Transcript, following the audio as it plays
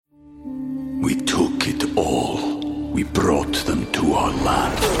We took it all. We brought them to our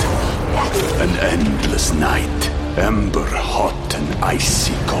land. An endless night, ember hot and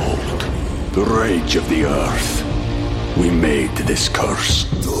icy cold. The rage of the earth. We made this curse.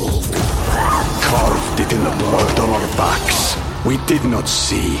 Carved it in the blood on our backs. We did not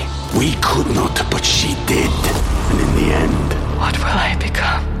see. We could not, but she did. And in the end... What will I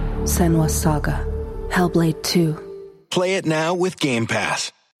become? Senua's Saga. Hellblade 2. Play it now with Game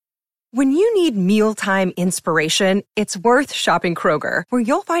Pass. When you need mealtime inspiration, it's worth shopping Kroger, where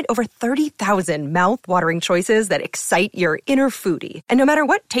you'll find over 30,000 mouth-watering choices that excite your inner foodie. And no matter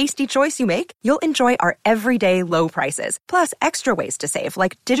what tasty choice you make, you'll enjoy our everyday low prices, plus extra ways to save,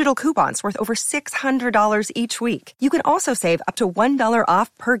 like digital coupons worth over $600 each week. You can also save up to $1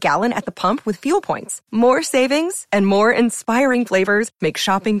 off per gallon at the pump with fuel points. More savings and more inspiring flavors make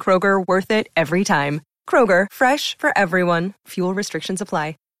shopping Kroger worth it every time. Kroger, fresh for everyone. Fuel restrictions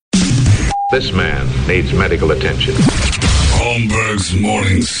apply. This man needs medical attention. Holmberg's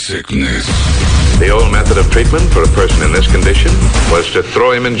morning sickness. The old method of treatment for a person in this condition was to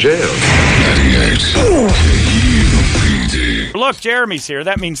throw him in jail. 98 KUPD. Look, Jeremy's here.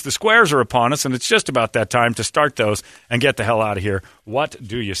 That means the squares are upon us, and it's just about that time to start those and get the hell out of here. What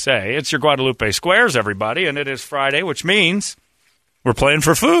do you say? It's your Guadalupe Squares, everybody, and it is Friday, which means we're playing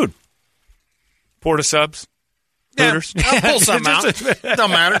for food. Porta subs. Hooters. Yeah, I'll pull something out.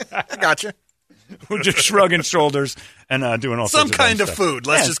 Don't matter. I got you. We're just shrugging shoulders and doing all some sorts of kind of stuff. food.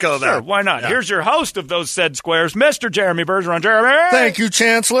 Let's just go there. Sure, why not? Yeah. Here's your host of those said squares, Mr. Jeremy Bergeron. Jeremy! Thank you,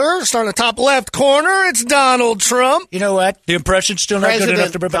 Chancellor. Starting the top left corner, it's Donald Trump. You know what? The impression's still not good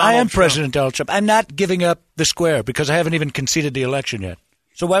enough to prepare. I am President Donald Trump. I'm not giving up the square because I haven't even conceded the election yet.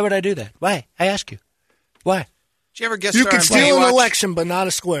 So why would I do that? Why? I ask you. Why? Did you ever guest You star can on steal Baywatch? an election, but not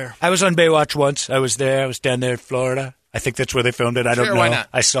a square. I was on Baywatch once. I was there. I was down there in Florida. I think that's where they filmed it. I don't know. Why not?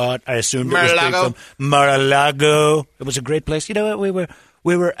 I saw it. I assumed Mar-a-Lago? it was filmed. Mar-a-Lago. It was a great place. You know what?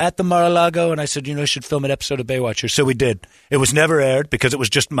 We were at the Mar-a-Lago, and I said, I should film an episode of Baywatch here. So we did. It was never aired because it was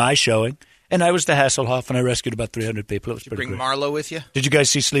just my showing. And I was the Hasselhoff, and I rescued about 300 people. It was pretty Bring great. Marlo with you? Did you guys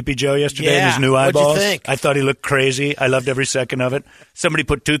see Sleepy Joe yesterday Yeah. in his new What'd you eyeballs? think? I thought he looked crazy. I loved every second of it. Somebody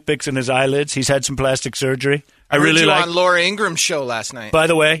put toothpicks in his eyelids. He's had some plastic surgery. I heard really you like. on Laura Ingram's show last night. By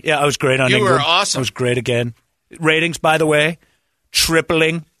the way, yeah, I was great on You Ingram. were awesome. I was great again. Ratings, by the way,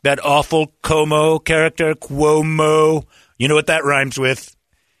 tripling that awful Como character, Cuomo. You know what that rhymes with?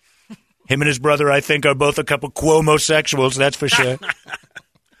 Him and his brother, I think, are both a couple Cuomo-sexuals, that's for sure.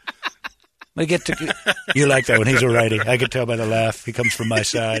 You like that one. He's a righty. I could tell by the laugh. He comes from my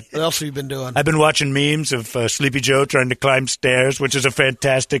side. What else have you been doing? I've been watching memes of Sleepy Joe trying to climb stairs, which is a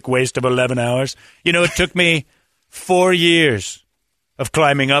fantastic waste of 11 hours. You know, it took me 4 years of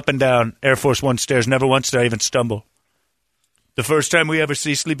climbing up and down Air Force One stairs. Never once did I even stumble. The first time we ever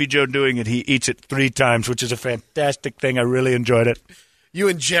see Sleepy Joe doing it, he eats it 3 times, which is a fantastic thing. I really enjoyed it. You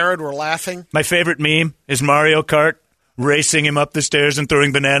and Jared were laughing. My favorite meme is Mario Kart racing him up the stairs and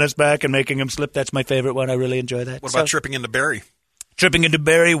throwing bananas back and making him slip. That's my favorite one. I really enjoy that. What about tripping into Barry? Tripping into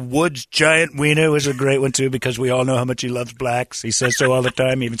Barry Wood's giant wiener was a great one, too, because we all know how much he loves blacks. He says so all the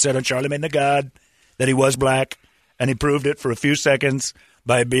time. He even said on Charlemagne the God that he was black, and he proved it for a few seconds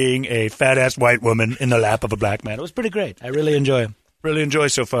by being a fat-ass white woman in the lap of a black man. It was pretty great. I really enjoy him. Really enjoy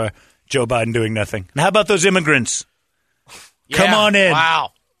so far Joe Biden doing nothing. And how about those immigrants? Yeah. Come on in.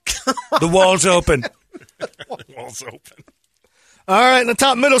 Wow. The wall's open. Wall's open. All right, in the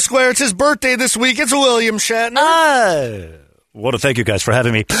top middle square, it's his birthday this week. It's William Shatner. I want to thank you guys for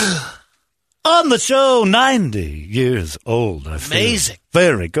having me on the show. 90 years old. I feel Amazing.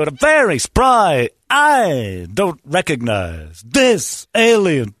 Very good. Very spry. I don't recognize this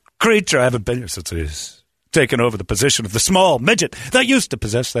alien creature. I haven't been here since he's taken over the position of the small midget that used to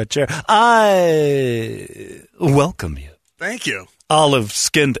possess that chair. I welcome you. Thank you.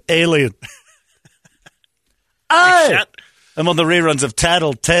 Olive-skinned alien. I'm on the reruns of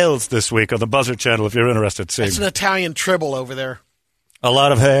Tattle Tales this week on the Buzzard Channel, if you're interested in seeing. That's an Italian tribble over there. A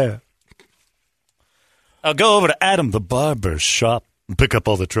lot of hair. I'll go over to Adam the barber's shop and pick up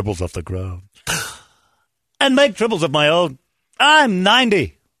all the tribbles off the ground. And make tribbles of my own. I'm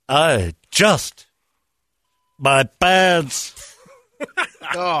 90. I just my pants.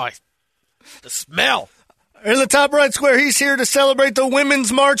 Oh, the smell. In the top right square, he's here to celebrate the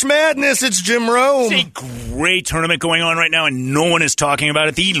Women's March Madness. It's Jim Rome. It's a great tournament going on right now, and no one is talking about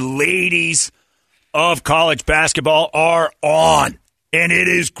it. The ladies of college basketball are on, and it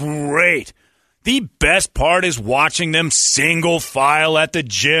is great. The best part is watching them single file at the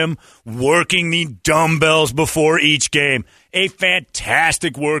gym, working the dumbbells before each game. A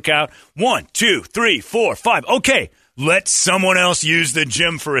fantastic workout. 1, 2, 3, 4, 5. Okay, let someone else use the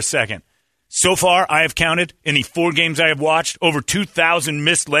gym for a second. So far, I have counted, in the 4 games I have watched, over 2,000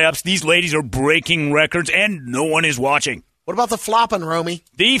 missed layups. These ladies are breaking records, and no one is watching. What about the flopping, Romy?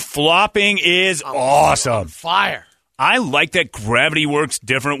 The flopping is awesome. Fire. I like that gravity works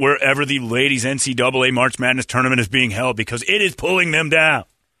different wherever the ladies' NCAA March Madness tournament is being held because it is pulling them down.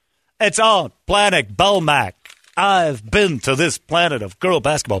 It's on Planet Belmac. I've been to this planet of girl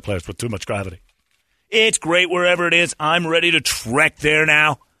basketball players with too much gravity. It's great wherever it is. I'm ready to trek there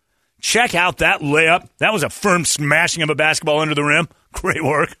now. Check out that layup. That was a firm smashing of a basketball under the rim. Great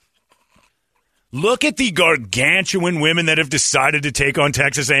work. Look at the gargantuan women that have decided to take on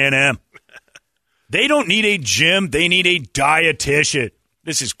Texas A&M. They don't need a gym. They need a dietitian.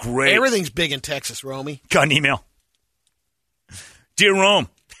 This is great. Everything's big in Texas, Romy. Got an email. Dear Rome,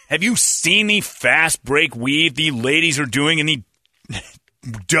 have you seen the fast break weave the ladies are doing in the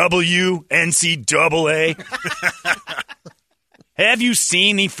WNCAA? Have you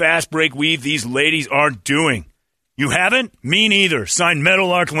seen the fast break weave these ladies are doing? You haven't? Me neither. Signed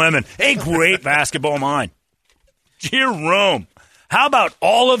Meadowlark Lemon. A great basketball mind. Dear Rome, how about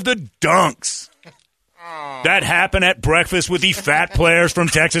all of the dunks that happen at breakfast with the fat players from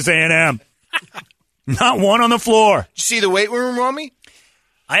Texas A&M? Not one on the floor. Did you see the weight room, Romy?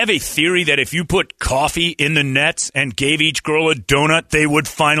 I have a theory that if you put coffee in the nets and gave each girl a donut, they would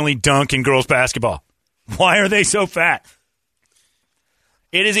finally dunk in girls basketball. Why are they so fat?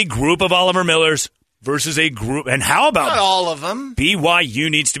 It is a group of Oliver Millers versus a group. And how about Not all of them. BYU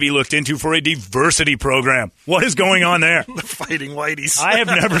needs to be looked into for a diversity program? What is going on there? The Fighting Whiteys. I have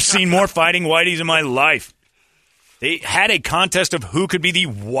never seen more Fighting Whiteys in my life. They had a contest of who could be the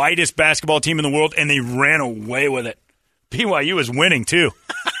whitest basketball team in the world, and they ran away with it. BYU is winning, too.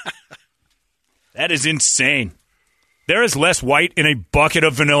 That is insane. There is less white in a bucket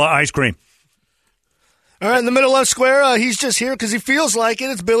of vanilla ice cream. All right, in the middle left square, he's just here because he feels like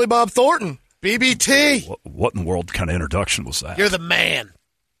it. It's Billy Bob Thornton. BBT. What in the world kind of introduction was that? You're the man.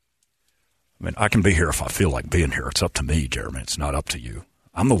 I mean, I can be here if I feel like being here. It's up to me, Jeremy. It's not up to you.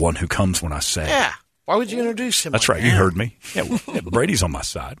 I'm the one who comes when I say. Yeah. Why would you introduce him? That's like right. that? You heard me. Yeah, Brady's on my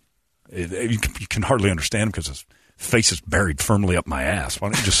side. You can hardly understand him because his face is buried firmly up my ass. Why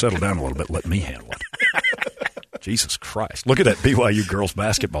don't you just settle down a little bit and let me handle it? Jesus Christ. Look at that BYU girls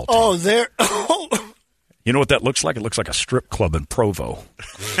basketball team. Oh, there. You know what that looks like? It looks like a strip club in Provo.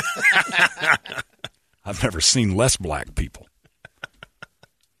 I've never seen less black people.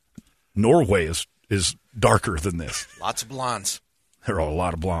 Norway is darker than this. Lots of blondes. There are a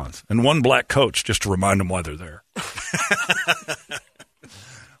lot of blondes. And one black coach, just to remind them why they're there.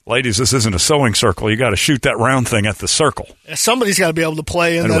 Ladies, this isn't a sewing circle. You got to shoot that round thing at the circle. Somebody's got to be able to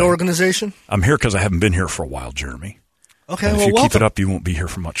play in that organization. I'm here because I haven't been here for a while, Jeremy. Okay, and well, if you keep welcome. it up, you won't be here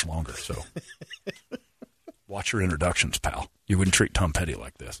for much longer. So watch your introductions, pal. You wouldn't treat Tom Petty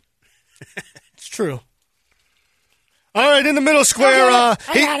like this. It's true. All right, in the middle square,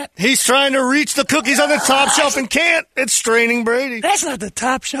 he's trying to reach the cookies on the top shelf and can't. It's Straining Brady. That's not the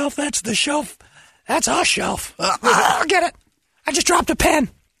top shelf. That's the shelf. That's our shelf. I'll get it. I just dropped a pen.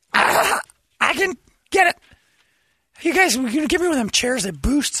 I can get it. You guys, going to give me one of them chairs that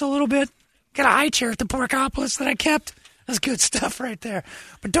boosts a little bit? Got a high chair at the Porkopolis that I kept. That's good stuff right there.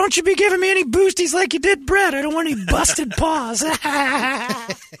 But don't you be giving me any boosties like you did Brett. I don't want any busted paws.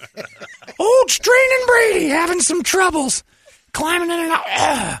 Old Straining Brady having some troubles climbing in and out.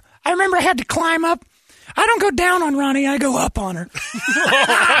 I remember I had to climb up. I don't go down on Ronnie. I go up on her.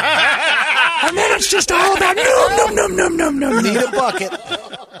 And then it's just all about num. Need a bucket.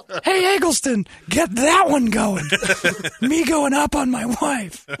 Hey, Eggleston, get that one going. Me going up on my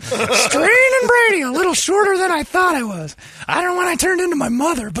wife. Straining Brady, a little shorter than I thought I was. I don't know when I turned into my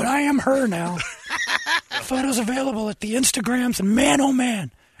mother, but I am her now. Photos available at the Instagrams, and man, oh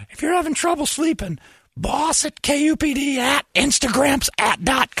man, if you're having trouble sleeping, boss at KUPD at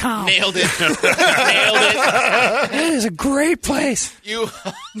Instagrams@.com. Nailed it. Nailed it. It is a great place. You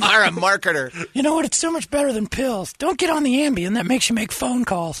are a marketer. You know what? It's so much better than pills. Don't get on the Ambien. That makes you make phone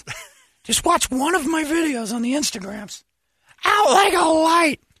calls. Just watch one of my videos on the Instagrams. Out like a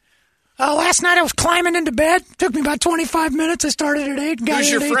light. Last night I was climbing into bed. Took me about 25 minutes. I started at 8. Got Who's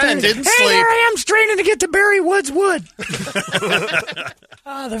in your at friend? 8:30. Didn't Hey, sleep. there I am straining to get to Barry Woods Wood.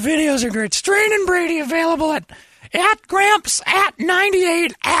 The videos are great. Straining Brady available at Gramps at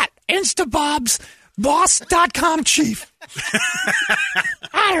 98 at Instabobs boss.com chief.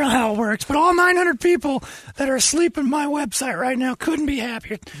 I don't know how it works, but all 900 people that are asleep on my website right now couldn't be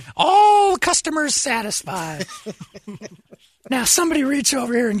happier. All customers satisfied. Now somebody reach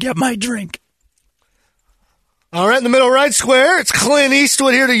over here and get my drink. All right, in the middle right square, it's Clint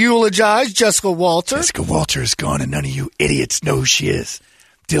Eastwood here to eulogize Jessica Walter. Jessica Walter is gone, and none of you idiots know who she is.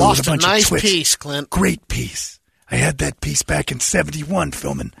 I'm Still Lost with a bunch nice of twitch. piece, Clint. Great piece. I had that piece back in 71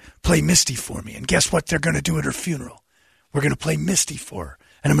 filming Play Misty for me. And guess what they're going to do at her funeral? We're going to play Misty for her.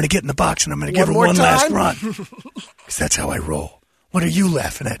 And I'm going to get in the box and I'm going to give her one last run. Because that's how I roll. What are you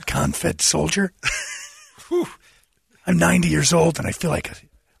laughing at, con-fed soldier? I'm 90 years old and I feel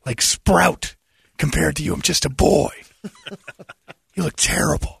like Sprout compared to you. I'm just a boy. You look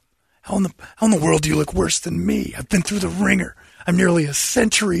terrible. How in the world do you look worse than me? I've been through the ringer. I'm nearly a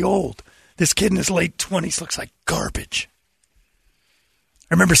century old. This kid in his late 20s looks like garbage.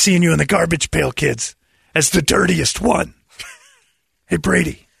 I remember seeing you in the Garbage Pail Kids as the dirtiest one. Hey,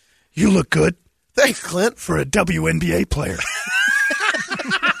 Brady, you look good. Thanks, Clint. For a WNBA player.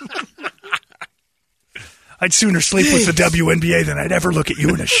 I'd sooner sleep with the WNBA than I'd ever look at you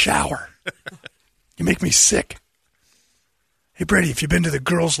in a shower. You make me sick. Hey, Brady, have you been to the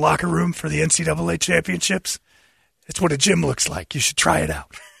girls' locker room for the NCAA championships? It's what a gym looks like. You should try it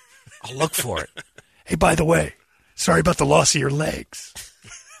out. I'll look for it. Hey, by the way, sorry about the loss of your legs.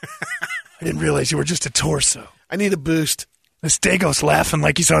 I didn't realize you were just a torso. I need a boost. This Dago's laughing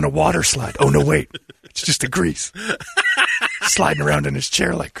like he's on a water slide. Oh, no, wait. It's just the grease. Sliding around in his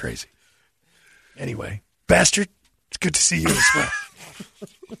chair like crazy. Anyway, bastard, it's good to see you as well.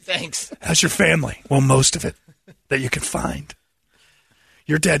 Thanks. How's your family? Well, most of it that you can find.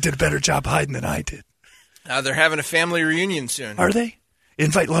 Your dad did a better job hiding than I did. They're having a family reunion soon. Are they?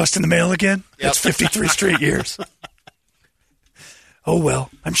 Invite lost in the mail again? Yep. That's 53 straight years. Oh, well,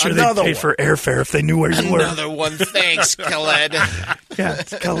 I'm sure they'd pay for airfare if they knew where you were. Another one. Thanks, Khaled. Yeah,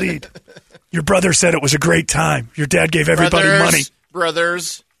 it's Khalid. Your brother said it was a great time. Your dad gave everybody money.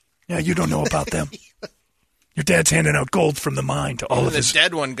 Brothers. Yeah, you don't know about them. Your dad's handing out gold from the mine to all of his The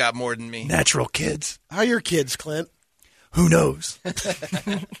dead one got more than me. natural kids. How are your kids, Clint? Who knows?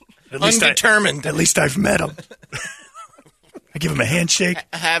 Undetermined. At least I've met them. I give them a handshake.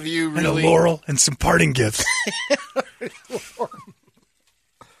 Have you and really? a laurel and some parting gifts.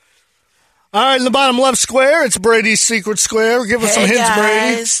 All right, in the bottom left square, it's Brady's secret square. Give us some hints,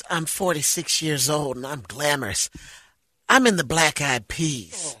 guys, I'm 46 years old and I'm glamorous. I'm in the Black Eyed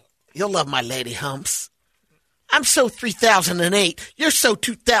Peas. You'll love my lady humps. I'm so 3008. You're so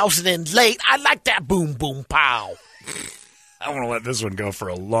 2000 and late. I like that boom, boom, pow. I want to let this one go for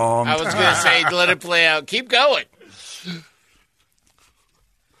a long I time. was going to say, let it play out. Keep going.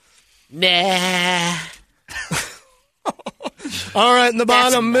 Nah. All right, in the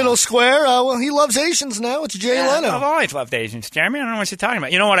bottom middle square, well, he loves Asians now. It's Jay Leno. I've always loved Asians, Jeremy. I don't know what you're talking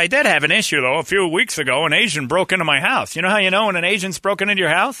about. You know what? I did have an issue, though, a few weeks ago. An Asian broke into my house. You know how you know when an Asian's broken into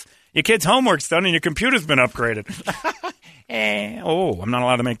your house? Your kid's homework's done and your computer's been upgraded. I'm not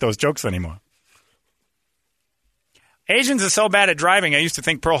allowed to make those jokes anymore. Asians are so bad at driving, I used to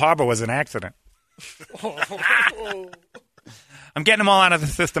think Pearl Harbor was an accident. I'm getting them all out of the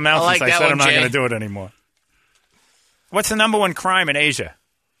system now since I said I'm not going to do it anymore. What's the number one crime in Asia?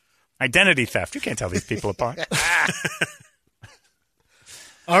 Identity theft. You can't tell these people apart.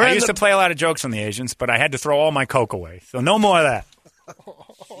 All right, I used to play a lot of jokes on the Asians, but I had to throw all my coke away. So no more of that.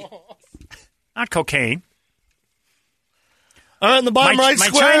 Not cocaine. All right, in the bottom right my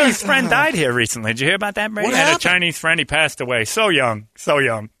square. Chinese friend died here recently. Did you hear about that, Brady? What I had happened? a Chinese friend. He passed away. So young. So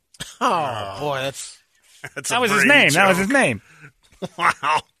young. Oh, boy, That was his name. That was his name.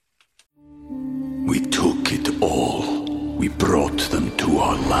 Wow. We took it all. We brought them to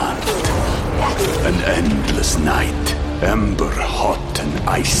our land. An endless night, ember hot and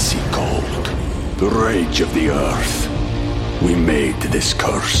icy cold. The rage of the earth. We made this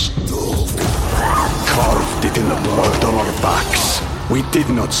curse. Carved it in the blood on our backs. We did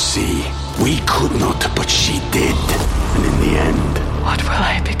not see. We could not, but she did. And in the end... What will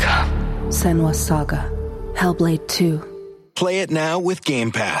I become? Senua's Saga. Hellblade 2. Play it now with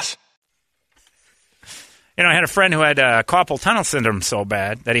Game Pass. You know, I had a friend who had carpal tunnel syndrome so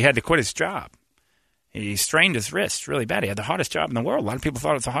bad that he had to quit his job. He strained his wrist really bad. He had the hardest job in the world. A lot of people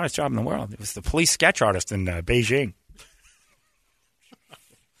thought it was the hardest job in the world. It was the police sketch artist in Beijing.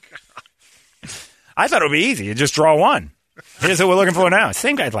 I thought it would be easy. You just draw one. Here's what we're looking for now.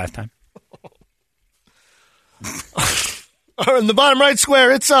 Same guy as last time. In the bottom right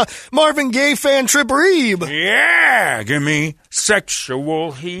square, it's Marvin Gaye fan Trip Reeb. Yeah, give me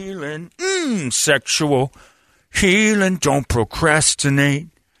sexual healing. Sexual healing. Don't procrastinate.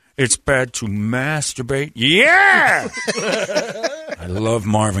 It's bad to masturbate. Yeah! I love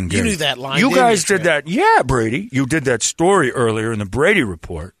Marvin Gaye. You knew that line, You didn't guys you, did that. Yeah, Brady. You did that story earlier in the Brady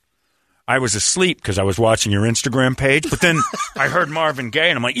Report. I was asleep because I was watching your Instagram page, but then I heard Marvin Gaye,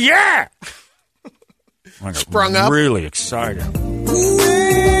 and I'm like, yeah! I got Sprung up. really excited.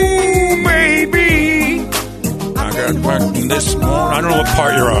 Ooh, baby. I got back this morning. I don't know what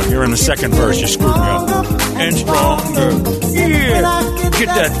part you're on. You're in the second verse. You screwed me up. And stronger. Yeah. Get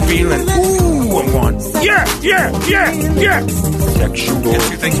that feeling. Ooh, I'm one. Yeah. Sexual. Get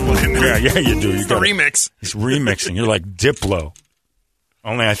two things put in there. Yeah, you do. You got a remix. It's remixing. You're like Diplo.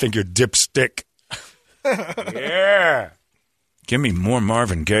 Only I think you're Dipstick. Yeah. Give me more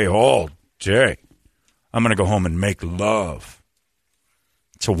Marvin Gaye all day. I'm going to go home and make love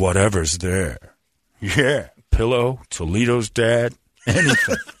to whatever's there. Yeah. Pillow, Toledo's dad,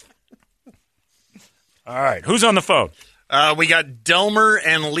 anything. All right. Who's on the phone? We got Delmer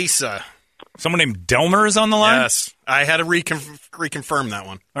and Lisa. Someone named Delmer is on the line? Yes. I had to reconfirm that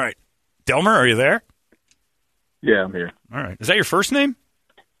one. All right. Delmer, are you there? Yeah, I'm here. All right. Is that your first name?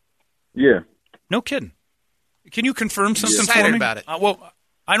 Yeah. No kidding. Can you confirm something for excited me? about it. Well,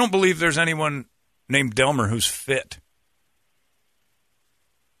 I don't believe there's anyone named Delmer who's fit.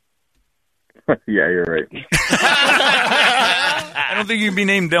 Yeah, you're right. I don't think you can be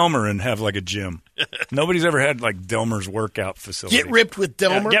named Delmer and have like a gym. Nobody's ever had like Delmer's workout facility. Get ripped with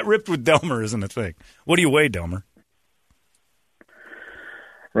Delmer? Yeah, get ripped with Delmer isn't a thing. What do you weigh, Delmer?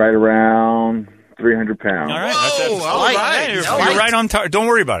 Right around 300 pounds. All right. You're right on target. Don't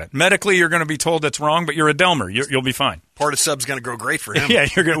worry about it. Medically, you're going to be told that's wrong, but you're a Delmer. You'll be fine. Part of sub's going to go great for him. Yeah,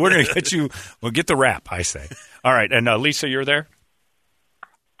 we're going to get you. We'll get the wrap, I say. All right. And Lisa, you're there?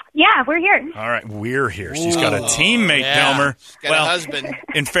 Yeah, we're here. All right. We're here. She's got a teammate, Delmer. She's got a husband.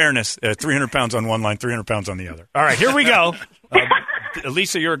 In fairness, 300 pounds on one line, 300 pounds on the other. All right. Here we go.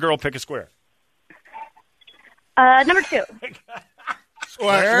 Lisa, you're a girl. Pick a square. Number 2.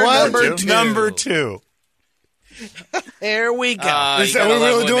 Number two. There we go. Is that we're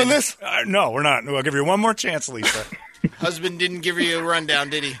really doing this? No, we're not. I'll give you one more chance, Lisa. Husband didn't give you a rundown,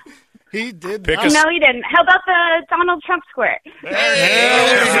 did he? He did. No, he didn't. How about the Donald Trump square?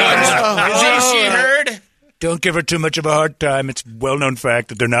 She heard? Don't give her too much of a hard time. It's a well-known fact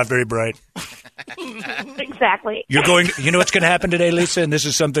that they're not very bright. Exactly. You know what's going to happen today, Lisa? And this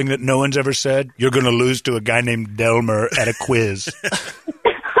is something that no one's ever said. You're going to lose to a guy named Delmer at a quiz.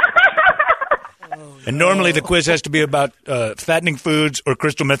 And normally the quiz has to be about fattening foods or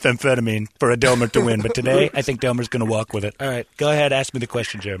crystal methamphetamine for a Delmer to win. But today, I think Delmer's going to walk with it. All right. Go ahead. Ask me the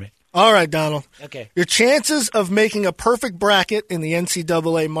question, Jeremy. All right, Donald. Okay. Your chances of making a perfect bracket in the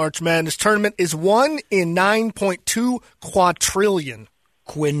NCAA March Madness tournament is 1 in 9.2 quadrillion.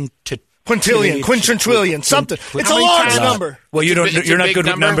 Quintillion, something. It's a large number. Well, you're not good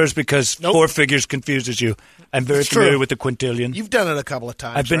with numbers because four figures confuses you. I'm very familiar with the quintillion. You've done it a couple of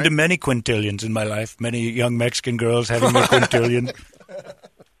times. I've been to many quintillions in my life. Many young Mexican girls having a quintillion.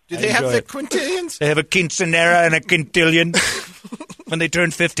 Do they have the quintillions? They have a quinceanera and a quintillion. When they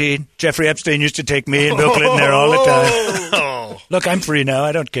turned 15, Jeffrey Epstein used to take me and Bill Clinton there all the time. Look, I'm free now.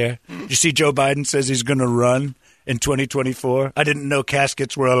 I don't care. You see, Joe Biden says he's going to run in 2024. I didn't know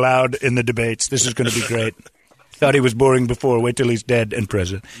caskets were allowed in the debates. This is going to be great. Thought he was boring before. Wait till he's dead and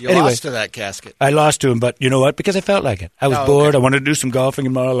president. You lost to that casket. I lost to him, but you know what? Because I felt like it. I was bored. Okay. I wanted to do some golfing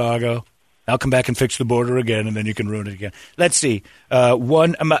in Mar-a-Lago. I'll come back and fix the border again, and then you can ruin it again. Let's see.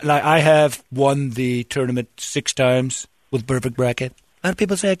 I have won the tournament 6 times with perfect bracket. A lot of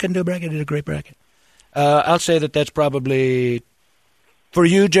people say I couldn't do a bracket. I did a great bracket. I'll say that's probably, for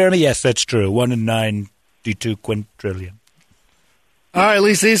you, Jeremy, yes, that's true. 1 in 92 quintillion. All right,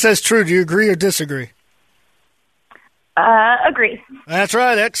 Lisa, he says true. Do you agree or disagree? Agree. That's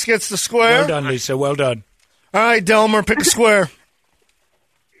right. X gets the square. Well done, Lisa. Well done. All right, Delmer, pick a square.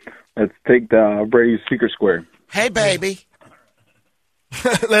 Let's take the Brady's secret square. Hey, baby.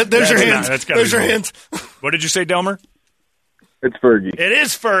 There's your hint. There's your hint. What did you say, Delmer? It's Fergie. It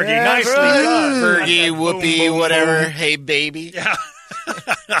is Fergie. Yeah, Nicely done. Fergie, Whoopi, whatever. Hey, baby. Yeah.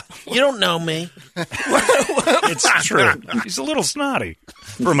 You don't know me. It's true. He's a little snotty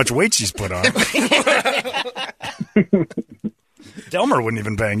for how much weight she's put on. Delmer wouldn't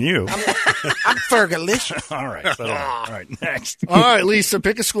even bang you. I'm Fergalicious. All right. All right. Next. All right, Lisa,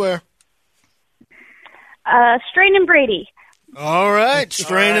 pick a square. Strain and Brady. All right,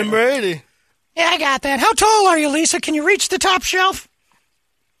 Strain and Brady. Yeah, I got that. How tall are you, Lisa? Can you reach the top shelf?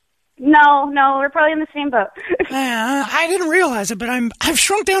 No, we're probably in the same boat. I didn't realize it, but I've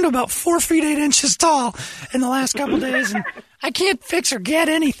shrunk down to about 4 feet 8 inches tall in the last couple of days, and I can't fix or get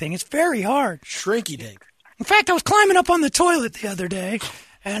anything. It's very hard. Shrinky dink. In fact, I was climbing up on the toilet the other day,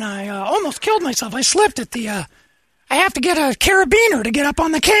 and I almost killed myself. I slipped at the. I have to get a carabiner to get up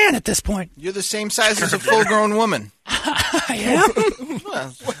on the can at this point. You're the same size as a full-grown woman. I am?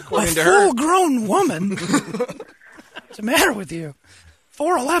 Well, according to a her. full-grown woman? What's the matter with you?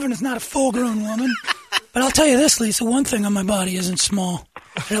 4'11" is not a full-grown woman. But I'll tell you this, Lisa, one thing on my body isn't small.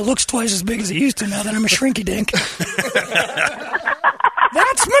 And it looks twice as big as it used to now that I'm a shrinky-dink.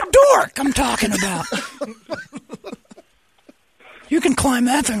 That's my dork I'm talking about. You can climb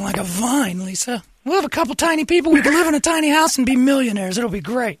that thing like a vine, Lisa. We'll have a couple tiny people. We can live in a tiny house and be millionaires. It'll be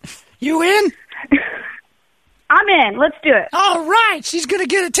great. You in? I'm in. Let's do it. All right. She's going to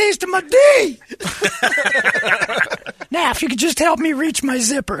get a taste of my D. Now, if you could just help me reach my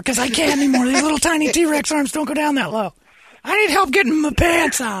zipper, because I can't anymore. These little tiny T-Rex arms don't go down that low. I need help getting my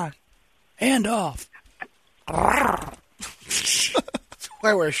pants on and off.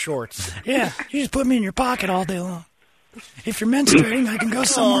 Why wear shorts? Yeah, you just put me in your pocket all day long. If you're menstruating, I can go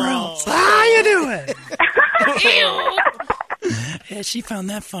somewhere else. How you doing? Yeah, she found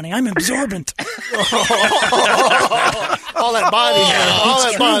that funny. I'm absorbent. All that body hair. All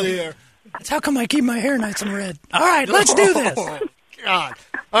that body hair. That's how come I keep my hair nice and red. All right, let's do this. God.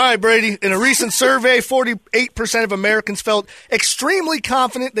 All right, Brady. In a recent survey, 48% of Americans felt extremely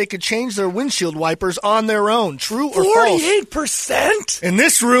confident they could change their windshield wipers on their own. True or false? 48%? In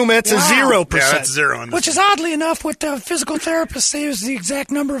this room, that's a 0%. Yeah, that's 0. Which is oddly enough what the physical therapist says is the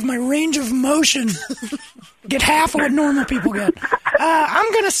exact number of my range of motion. Get half of what normal people get.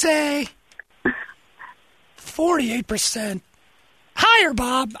 I'm going to say 48%. Higher,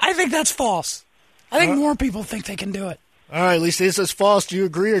 Bob. I think that's false. I think more people think they can do it. All right, Lisa, this is false. Do you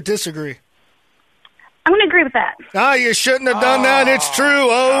agree or disagree? I'm going to agree with that. Ah, you shouldn't have done that. It's true.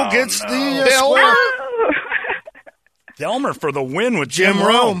 Gets the square. Delmer for the win with Jim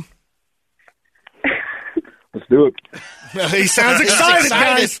Rome. Let's do it. He sounds excited,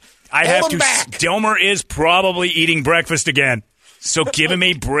 guys. I have to. Delmer is probably eating breakfast again. So give him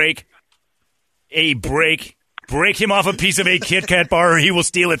a break. A break. Break him off a piece of a Kit Kat bar or he will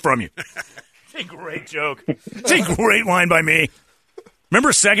steal it from you. It's a great joke. It's a great line by me. Remember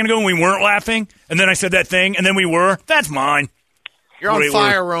a second ago when we weren't laughing? And then I said that thing, and then we were? That's mine. You're Great on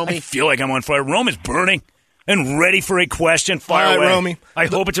fire, word. Romy. I feel like I'm on fire. Rome is burning and ready for a question. Fire All right, away. Romy. I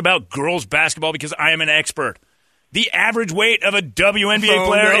hope it's about girls basketball because I am an expert. The average weight of a WNBA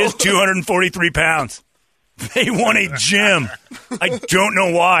player is 243 pounds. They want a gym. I don't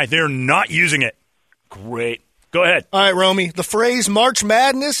know why. They're not using it. Great. Go ahead. All right, Romy. The phrase March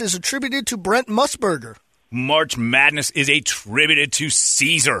Madness is attributed to Brent Musburger. March Madness is attributed to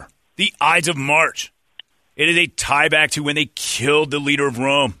Caesar, the Ides of March. It is a tie back to when they killed the leader of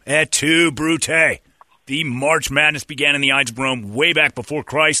Rome, Et tu, Brute. The March Madness began in the Ides of Rome way back before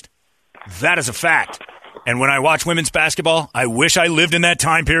Christ. That is a fact. And when I watch women's basketball, I wish I lived in that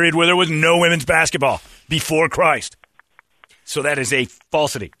time period where there was no women's basketball before Christ. So that is a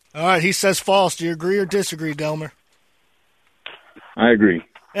falsity. All right, he says false. Do you agree or disagree, Delmer? I agree.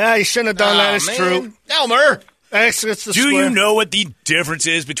 Yeah, you shouldn't have done that. It's true. Delmer! It's the Do square. you know what the difference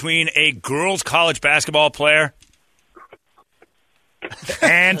is between a girls' college basketball player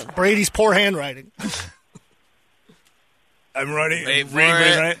and Brady's poor handwriting? I'm running. Wait for reading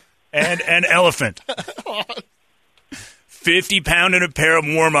it. right, and an elephant. 50-pound and a pair of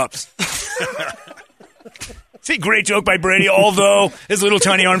warm-ups. It's a great joke by Brady, although his little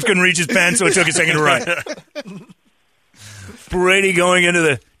tiny arms couldn't reach his pen, so it took a second to write. Brady going into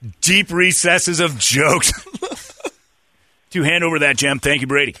the deep recesses of jokes. To hand over that gem, thank you,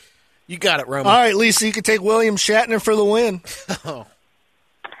 Brady. You got it, Romy. All right, Lisa, you can take William Shatner for the win. All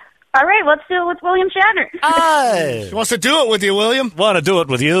right, let's do it with William Shatner. He wants to do it with you, William. Want to do it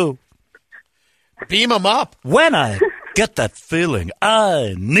with you. Beam him up. When I get that feeling,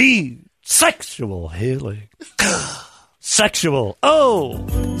 I need sexual healing. Sexual. Oh.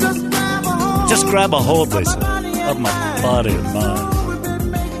 Just grab a hold, Lisa, of my body and mind.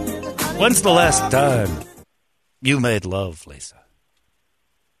 When's the last time you made love, Lisa?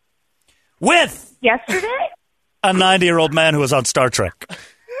 With Yesterday? a 90-year-old man who was on Star Trek.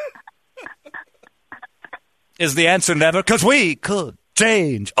 Is the answer never? Because we could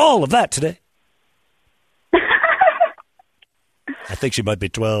change all of that today. I think she might be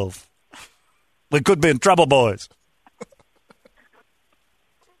 12. We could be in trouble, boys.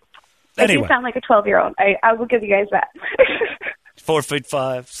 I Anyway, do sound like a 12-year-old. I will give you guys that.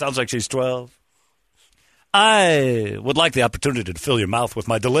 4'5". Sounds like she's 12. I would like the opportunity to fill your mouth with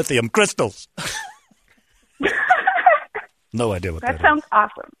my dilithium crystals. No idea what that That sounds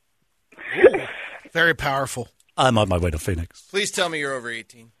awesome. Very powerful. I'm on my way to Phoenix. Please tell me you're over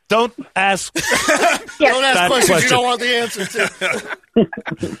 18. Don't ask. Don't ask That questions you question. don't want the answer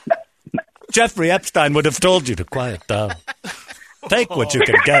to. Jeffrey Epstein would have told you to quiet down. Take what you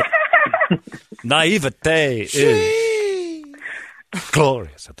can get. Naivete is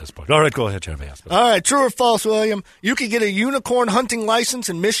glorious at this point. All right, go ahead, Jeremy. All right, true or false, William? You could get a unicorn hunting license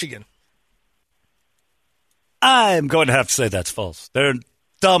in Michigan. I'm going to have to say that's false. They're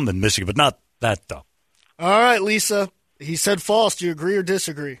dumb in Michigan, but not that dumb. All right, Lisa. He said false. Do you agree or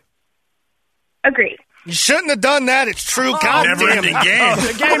disagree? Agree. You shouldn't have done that. It's true. God damn Never-ending it. game.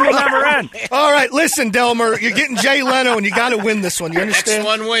 The game will never end. All right, listen, Delmer. You're getting Jay Leno, and you got to win this one. You understand?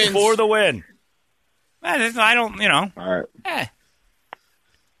 Next one wins. For the win. I don't, All right.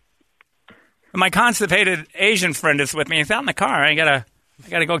 My constipated Asian friend is with me. He's out in the car. I gotta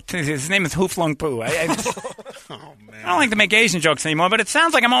go. His name is Hooflung Poo. I don't like to make Asian jokes anymore, but it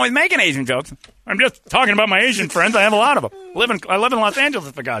sounds like I'm always making Asian jokes. I'm just talking about my Asian friends. I have a lot of them. I live in Los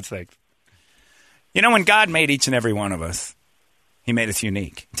Angeles, for God's sake. You know, when God made each and every one of us, He made us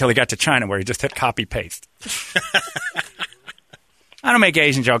unique until He got to China, where He just hit copy paste. I don't make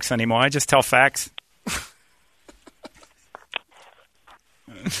Asian jokes anymore. I just tell facts.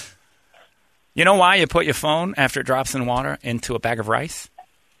 You know why you put your phone after it drops in water into a bag of rice?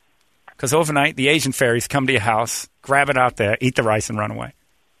 Because overnight, the Asian fairies come to your house, grab it out there, eat the rice, and run away.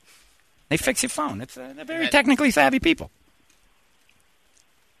 They fix your phone. They're very technically savvy people.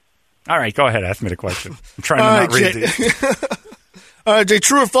 All right, go ahead. Ask me the question. I'm trying to not read these. All right, Jay,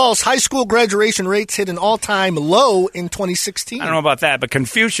 true or false? High school graduation rates hit an all-time low in 2016. I don't know about that, but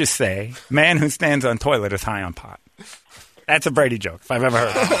Confucius say, man who stands on toilet is high on pot. That's a Brady joke, if I've ever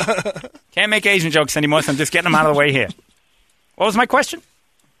heard it. Can't make Asian jokes anymore, so I'm just getting them out of the way here. What was my question?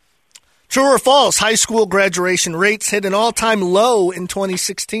 True or false? High school graduation rates hit an all-time low in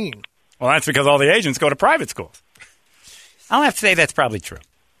 2016. Well, that's because all the Asians go to private schools. I'll have to say that's probably true.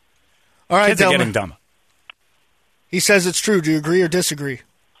 All right, Kids are Delmer. getting dumber. He says it's true. Do you agree or disagree?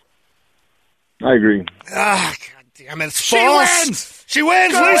 I agree. Ah, God damn it. It's She false. wins! She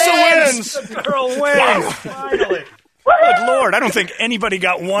wins. Girl Lisa wins! wins. The girl wins! Finally. Good Lord, I don't think anybody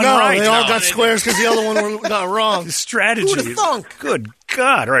got one No, right. they all got squares because the other one got wrong. The strategy. Who'd have thunk? Good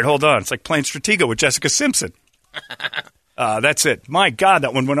God. All right, hold on. It's like playing Stratego with Jessica Simpson. That's it. My God,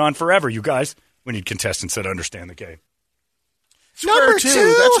 that one went on forever, you guys. We need contestants that understand the game. Number two.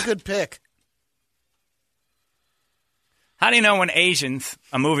 That's a good pick. How do you know when Asians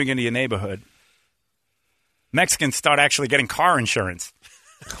are moving into your neighborhood, Mexicans start actually getting car insurance?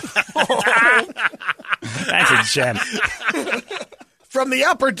 That's a gem. From the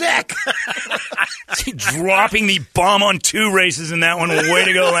upper deck. Dropping the bomb on 2 races in that one. Way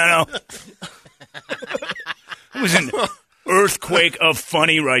to go, Leno. It was an earthquake of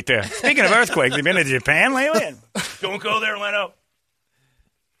funny right there. Speaking of earthquakes, have you been to Japan lately? Don't go there, Leno.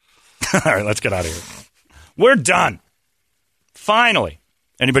 All right, let's get out of here. We're done. Finally.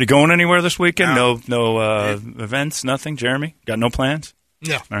 Anybody going anywhere this weekend? No events, nothing? Jeremy? Got no plans?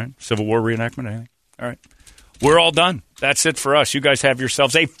 No. All right. Civil War reenactment, anything? All right. We're all done. That's it for us. You guys have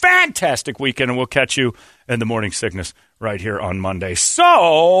yourselves a fantastic weekend, and we'll catch you in the Morning Sickness right here on Monday.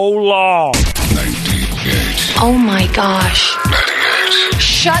 So long. 98. Oh, my gosh. 98.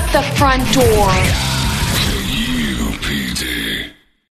 Shut the front door.